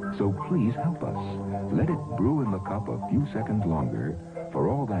 So please help us. Let it brew in the cup a few seconds longer for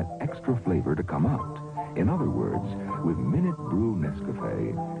all that extra flavor to come out. In other words, with Minute Brew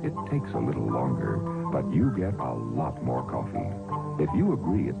Nescafe, it takes a little longer, but you get a lot more coffee. If you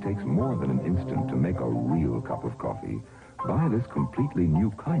agree it takes more than an instant to make a real cup of coffee, buy this completely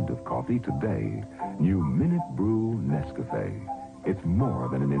new kind of coffee today. New Minute Brew Nescafe. It's more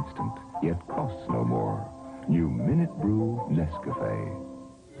than an instant, yet costs no more. New Minute Brew Nescafe.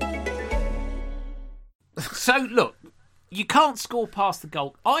 So, look, you can't score past the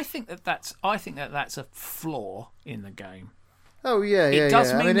goal. I think that's a flaw in the game. Oh, yeah. It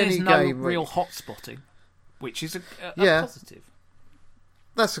does I mean there's any no game, real hot spotting, which is a Yeah. positive.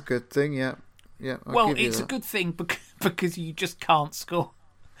 That's a good thing, yeah. Well, it's a good thing because you just can't score.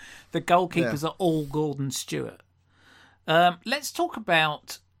 The goalkeepers are all Gordon Stewart. Let's talk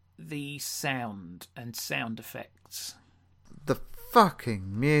about the sound and sound effects. The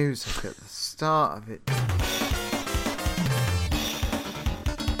fucking music at the start of it.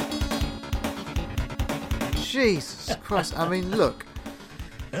 Jesus Christ! I mean, look.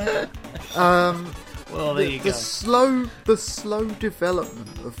 Well, there you go. The slow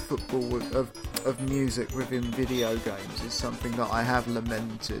development of football of music within video games is something that I have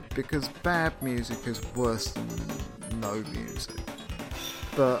lamented, because bad music is worse than no music.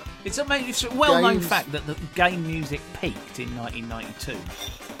 But it's a well-known games... fact that the game music peaked in 1992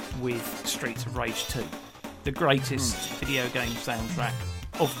 with Streets of Rage 2, the greatest video game soundtrack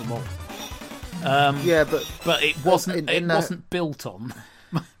of them all. But it wasn't. It wasn't built on.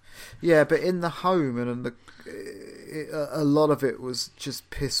 Yeah, but in the home and a lot of it was just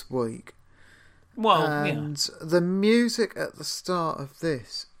piss weak. Well, and the music at the start of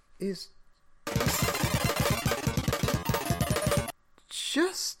this is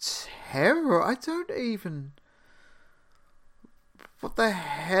just terrible. I don't even... What the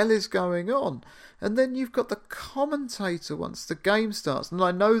hell is going on? And then you've got the commentator once the game starts. And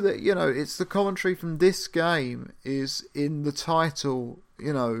I know that, it's the commentary from this game is in the title,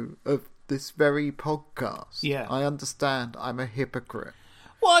 of this very podcast. Yeah. I understand. I'm a hypocrite.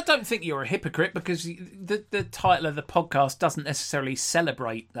 Well, I don't think you're a hypocrite, because the title of the podcast doesn't necessarily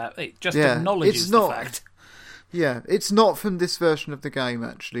celebrate that. It just acknowledges the fact. Yeah, it's not from this version of the game,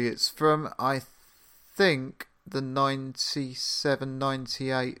 actually. It's from, I think, the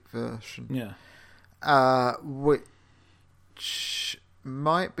 97-98 version. Yeah. Which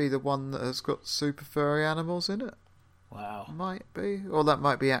might be the one that has got super furry animals in it. Wow. Might be, or that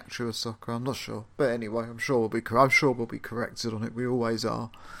might be Actua Soccer. I'm not sure, but anyway, I'm sure we'll be corrected on it. We always are.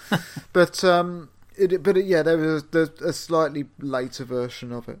 But there's a slightly later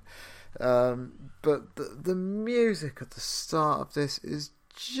version of it. But the music at the start of this is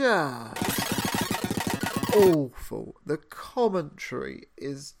just awful. The commentary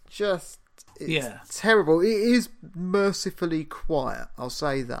is just terrible. It is mercifully quiet, I'll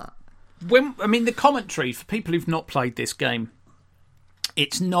say that. The commentary, for people who've not played this game,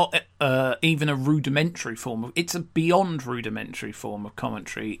 it's not even a rudimentary form. It's a beyond rudimentary form of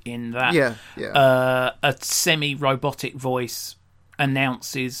commentary in that a semi-robotic voice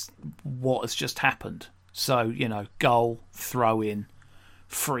announces what has just happened. So, goal, throw in,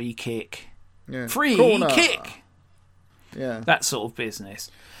 free kick, corner. Kick. Yeah, that sort of business.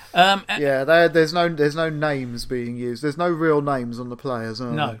 There's no names being used. There's no real names on the players.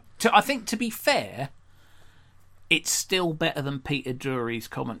 No. I think, to be fair, it's still better than Peter Drury's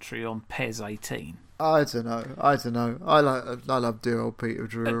commentary on PES 18. I don't know. I love dear old Peter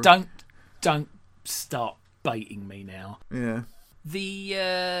Drury. Don't start baiting me now. Yeah.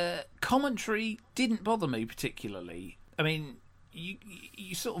 The commentary didn't bother me particularly. I mean, you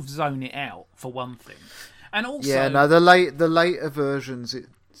sort of zone it out, for one thing, and also the later versions,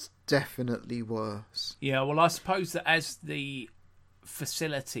 it's definitely worse. Yeah, well, I suppose that as the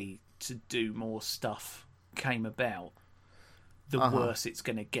facility to do more stuff came about, the worse it's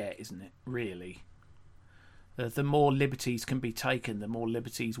going to get, isn't it? Really. The more liberties can be taken, the more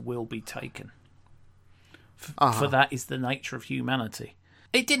liberties will be taken. For that is the nature of humanity.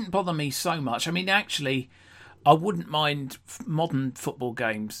 It didn't bother me so much. I mean, actually, I wouldn't mind modern football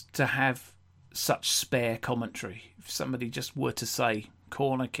games to have such spare commentary. If somebody just were to say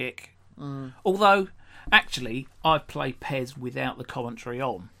corner kick. Although, actually, I play PES without the commentary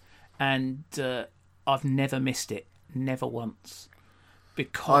on, and I've never missed it. Never once.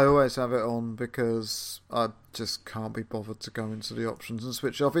 I always have it on because I just can't be bothered to go into the options and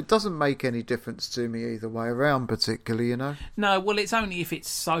switch off. It doesn't make any difference to me either way around, particularly, you know. No, well, it's only if it's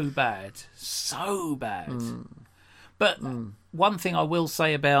so bad. But one thing I will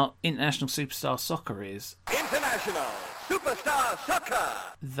say about International Superstar Soccer is... International Superstar Soccer!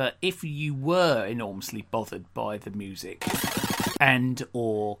 That if you were enormously bothered by the music and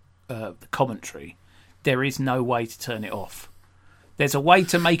or the commentary, there is no way to turn it off. There's a way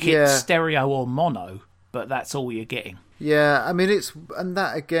to make it stereo or mono, but that's all you're getting. Yeah, I mean, and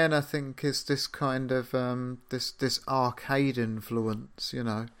that again, I think, is this kind of this arcade influence. You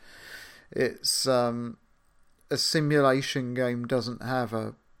know, it's a simulation game doesn't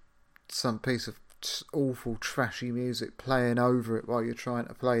have some piece of awful trashy music playing over it while you're trying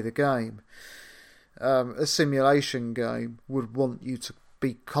to play the game. A simulation game would want you to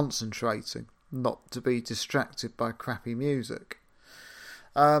be concentrating, not to be distracted by crappy music.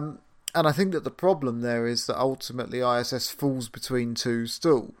 And I think that the problem there is that ultimately ISS falls between two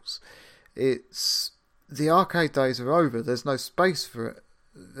stools. It's the arcade days are over. There's no space for it.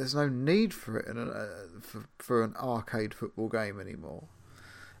 There's no need for it for an arcade football game anymore.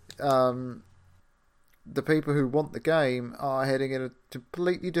 The people who want the game are heading in a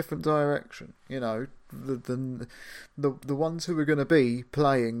completely different direction. You know, the ones who are going to be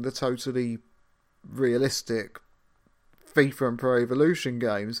playing the totally realistic FIFA and Pro Evolution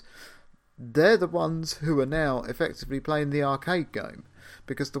games, they're the ones who are now effectively playing the arcade game,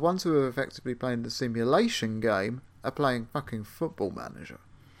 because the ones who are effectively playing the simulation game are playing fucking Football Manager.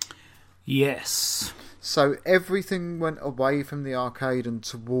 Yes. So everything went away from the arcade and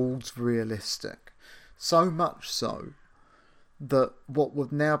towards realistic. So much so that what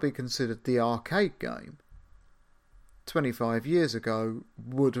would now be considered the arcade game 25 years ago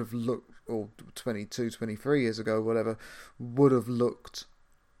would have looked, or 22, 23 years ago, whatever, would have looked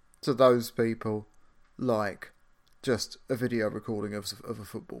to those people like just a video recording of a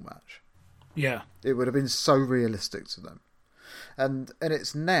football match. Yeah. It would have been so realistic to them. And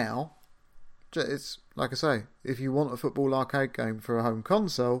it's now, it's like I say, if you want a football arcade game for a home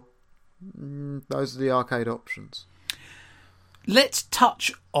console, those are the arcade options. Let's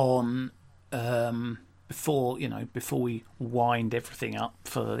touch on... Before we wind everything up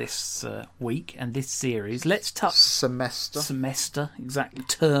for this week and this series, let's touch semester, exactly,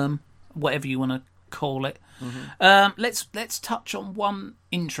 term, whatever you want to call it. Mm-hmm. Let's touch on one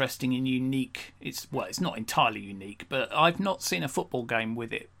interesting and unique. It's not entirely unique, but I've not seen a football game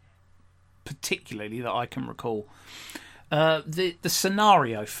with it particularly that I can recall. The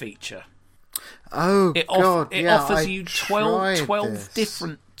scenario feature. Oh, it offers you 12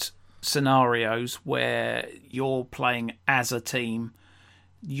 different scenarios where you're playing as a team,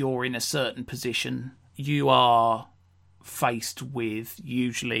 you're in a certain position, you are faced with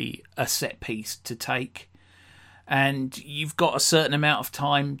usually a set piece to take, and you've got a certain amount of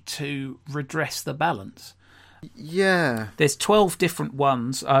time to redress the balance. Yeah. There's 12 different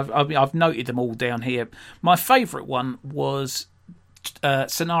ones. I've noted them all down here. My favourite one was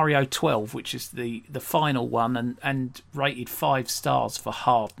Scenario 12, which is the final one and rated 5 stars for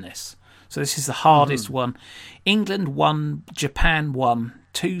hardness. So this is the hardest one. England won, Japan won,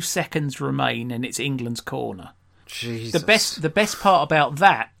 2 seconds remain, and it's England's corner. Jesus. The best part about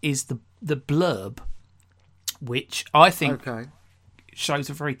that is the blurb, which I think shows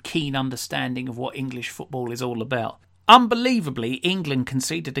a very keen understanding of what English football is all about. Unbelievably, England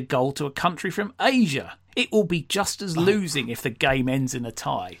conceded a goal to a country from Asia. It will be just as losing if the game ends in a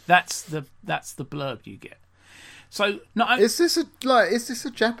tie. That's the blurb you get. So is this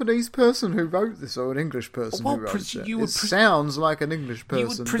a Japanese person who wrote this or an English person who wrote it? It sounds like an English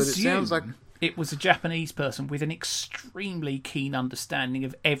person, but it sounds like it was a Japanese person with an extremely keen understanding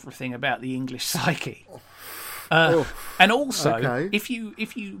of everything about the English psyche. And also, if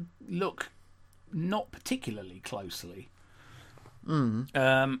you look not particularly closely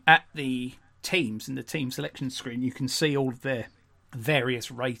at the teams in the team selection screen, you can see all of their various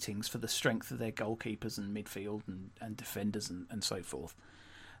ratings for the strength of their goalkeepers and midfield and defenders and so forth.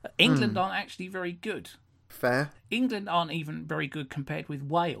 England aren't actually very good. Fair. England aren't even very good compared with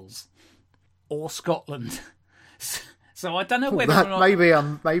Wales or Scotland. So I don't know whether or not... Maybe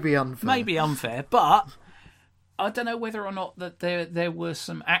unfair. Maybe unfair, but I don't know whether or not that there were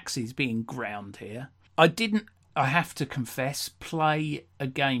some axes being ground here. I didn't, I have to confess, play a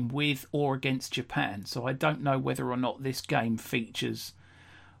game with or against Japan, so I don't know whether or not this game features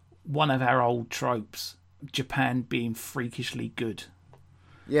one of our old tropes, Japan being freakishly good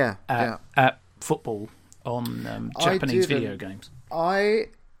at football on Japanese video games. I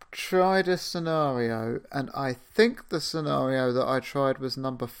tried a scenario, and I think the scenario that I tried was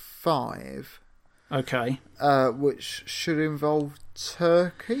number 5. Okay. Which should involve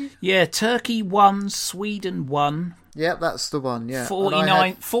Turkey? Yeah, Turkey won, Sweden won. Yeah, that's the one, yeah.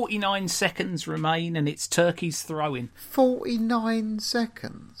 49 seconds remain, and it's Turkey's throw-in. 49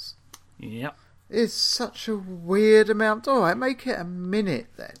 seconds? Yep. It's such a weird amount. All right, make it a minute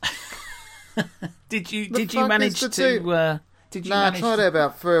then. Did you manage to... I tried it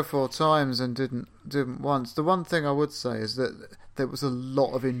about 3 or 4 times and didn't once. The one thing I would say is that there was a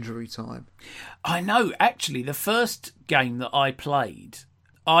lot of injury time. I know. Actually, the first game that I played,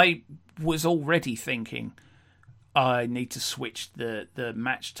 I was already thinking I need to switch the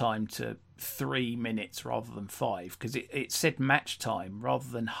match time to 3 minutes rather than 5, because it said match time rather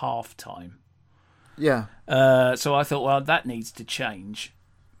than half time. Yeah. So I thought, well, that needs to change.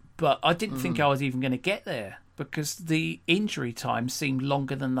 But I didn't think I was even going to get there, because the injury time seemed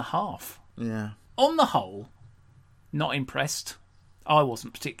longer than the half. Yeah. On the whole, not impressed. I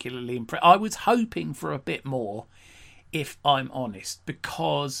wasn't particularly impressed. I was hoping for a bit more, if I'm honest,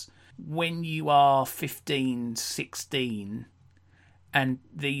 because when you are 15, 16, and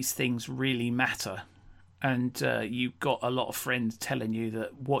these things really matter, and you've got a lot of friends telling you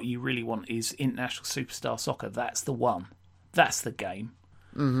that what you really want is International Superstar Soccer, that's the one. That's the game.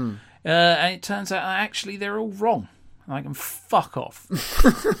 Mm-hmm. And it turns out actually they're all wrong. I can fuck off.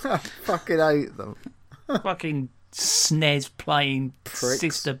 Fucking hate them. Fucking SNES playing, pricks.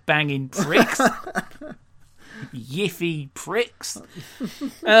 sister banging pricks. Yiffy pricks.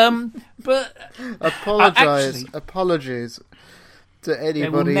 But apologies to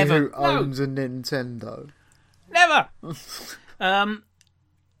anybody who owns a Nintendo. Never.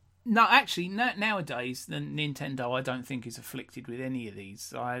 No, actually, nowadays, the Nintendo, I don't think, is afflicted with any of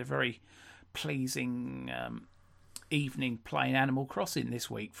these. I had a very pleasing evening playing Animal Crossing this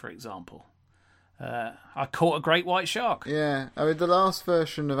week, for example. I caught a great white shark. Yeah, I mean, the last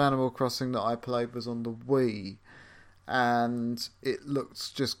version of Animal Crossing that I played was on the Wii, and it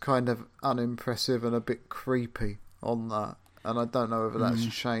looks just kind of unimpressive and a bit creepy on that. And I don't know whether that's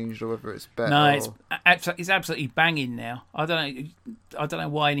changed or whether it's better. No, it's absolutely banging now. I don't know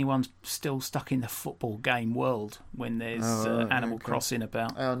why anyone's still stuck in the football game world when there's Animal Crossing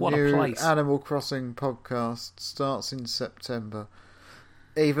about. What a place! Animal Crossing podcast starts in September,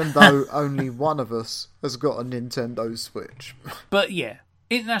 even though only one of us has got a Nintendo Switch. But yeah,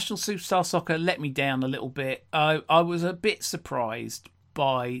 International Superstar Soccer let me down a little bit. I was a bit surprised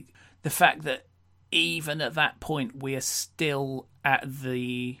by the fact that even at that point, we are still at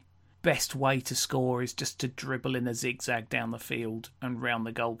the best way to score is just to dribble in a zigzag down the field and round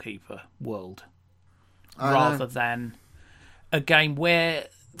the goalkeeper world. Rather than a game where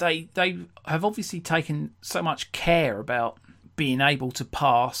they have obviously taken so much care about being able to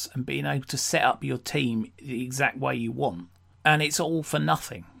pass and being able to set up your team the exact way you want. And it's all for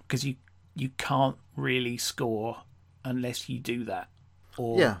nothing, because you can't really score unless you do that.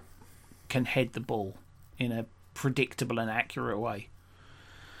 Or can head the ball in a predictable and accurate way.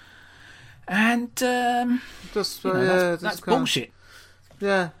 And that's bullshit.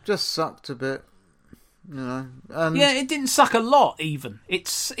 Yeah, just sucked a bit. You know, and it didn't suck a lot. Even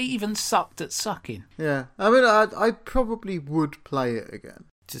it even sucked at sucking. Yeah, I mean, I probably would play it again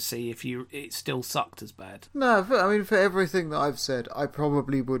to see if it still sucked as bad. No, I mean, for everything that I've said, I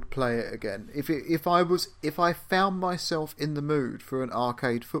probably would play it again if I found myself in the mood for an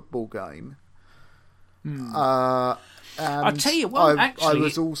arcade football game. And I tell you what, I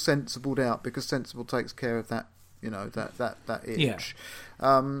was all sensibled out, because Sensible takes care of that. You know, that itch.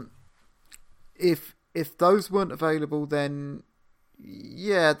 Yeah. If those weren't available, then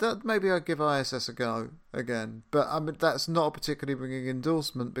that maybe I'd give ISS a go again. But I mean, that's not a particularly ringing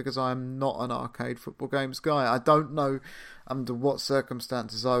endorsement, because I'm not an arcade football games guy. I don't know under what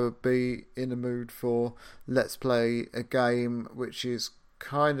circumstances I would be in the mood for let's play a game which is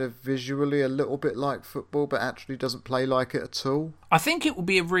kind of visually a little bit like football but actually doesn't play like it at all. I think it would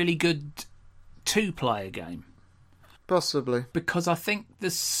be a really good 2-player game. Possibly. Because I think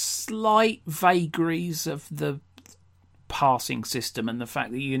the slight vagaries of the passing system and the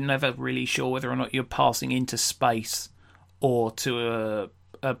fact that you're never really sure whether or not you're passing into space or to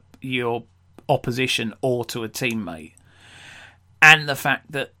your opposition or to a teammate, and the fact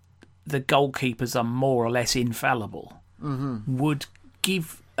that the goalkeepers are more or less infallible, would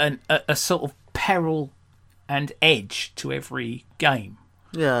give a sort of peril and edge to every game.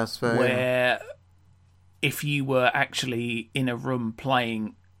 Yeah, that's fair. Where if you were actually in a room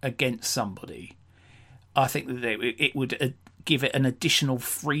playing against somebody, I think that it would give it an additional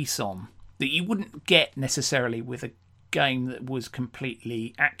frisson that you wouldn't get necessarily with a game that was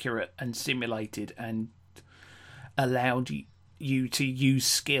completely accurate and simulated and allowed you to use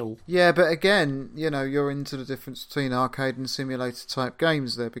skill. Yeah, but again, you're into the difference between arcade and simulator type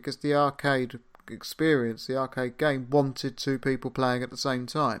games there, because the arcade experience, the arcade game, wanted two people playing at the same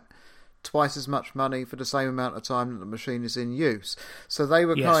time. Twice as much money for the same amount of time that the machine is in use. So they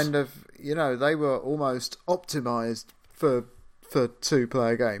were kind of, they were almost optimised for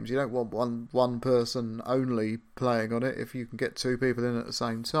two-player games. You don't want one person only playing on it if you can get two people in at the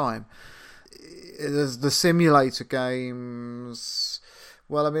same time. There's the simulator games.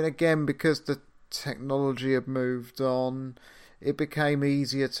 Well, I mean, again, because the technology had moved on, it became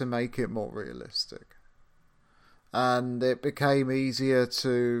easier to make it more realistic. And it became easier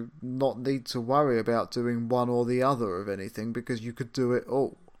to not need to worry about doing one or the other of anything, because you could do it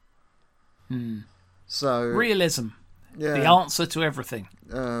all. So realism, the answer to everything.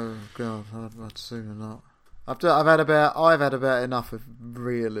 Oh God, I'd sooner not. I've had about enough of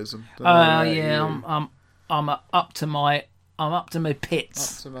realism. I'm up to my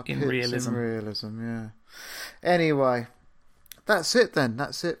pits in realism. Yeah. Anyway, that's it then.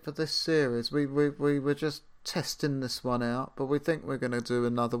 That's it for this series. We were just testing this one out, but we think we're going to do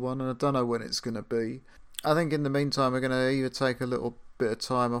another one, and I don't know when it's going to be. I think in the meantime we're going to either take a little bit of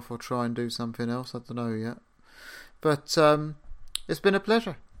time off or try and do something else. I don't know yet. But it's been a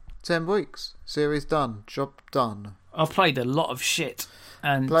pleasure. 10 weeks. Series done. Job done. I've played a lot of shit.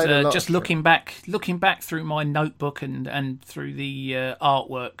 And just looking back through my notebook and through the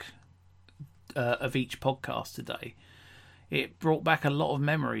artwork of each podcast today, it brought back a lot of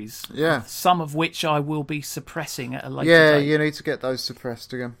memories. Yeah. Some of which I will be suppressing at a later date. You need to get those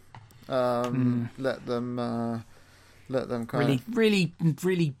suppressed again. Let them kind of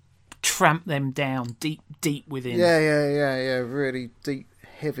really tramp them down deep within. Yeah. Really deep,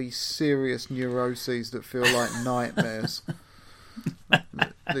 heavy, serious neuroses that feel like nightmares.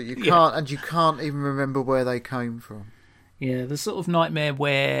 that you can't even remember where they came from. Yeah, the sort of nightmare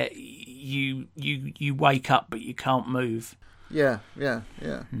where you wake up but you can't move. Yeah.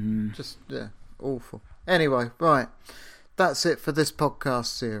 Just awful. Anyway, right. That's it for this podcast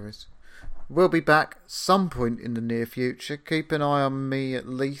series. We'll be back some point in the near future. Keep an eye on me at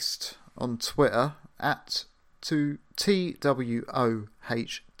least on Twitter at TWOHT.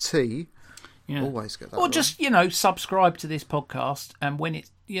 Yeah. Always get that. Or right. just, subscribe to this podcast, and when it,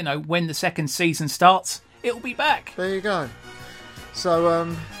 when the second season starts, it'll be back. There you go.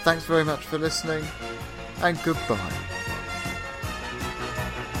 So, thanks very much for listening, and goodbye.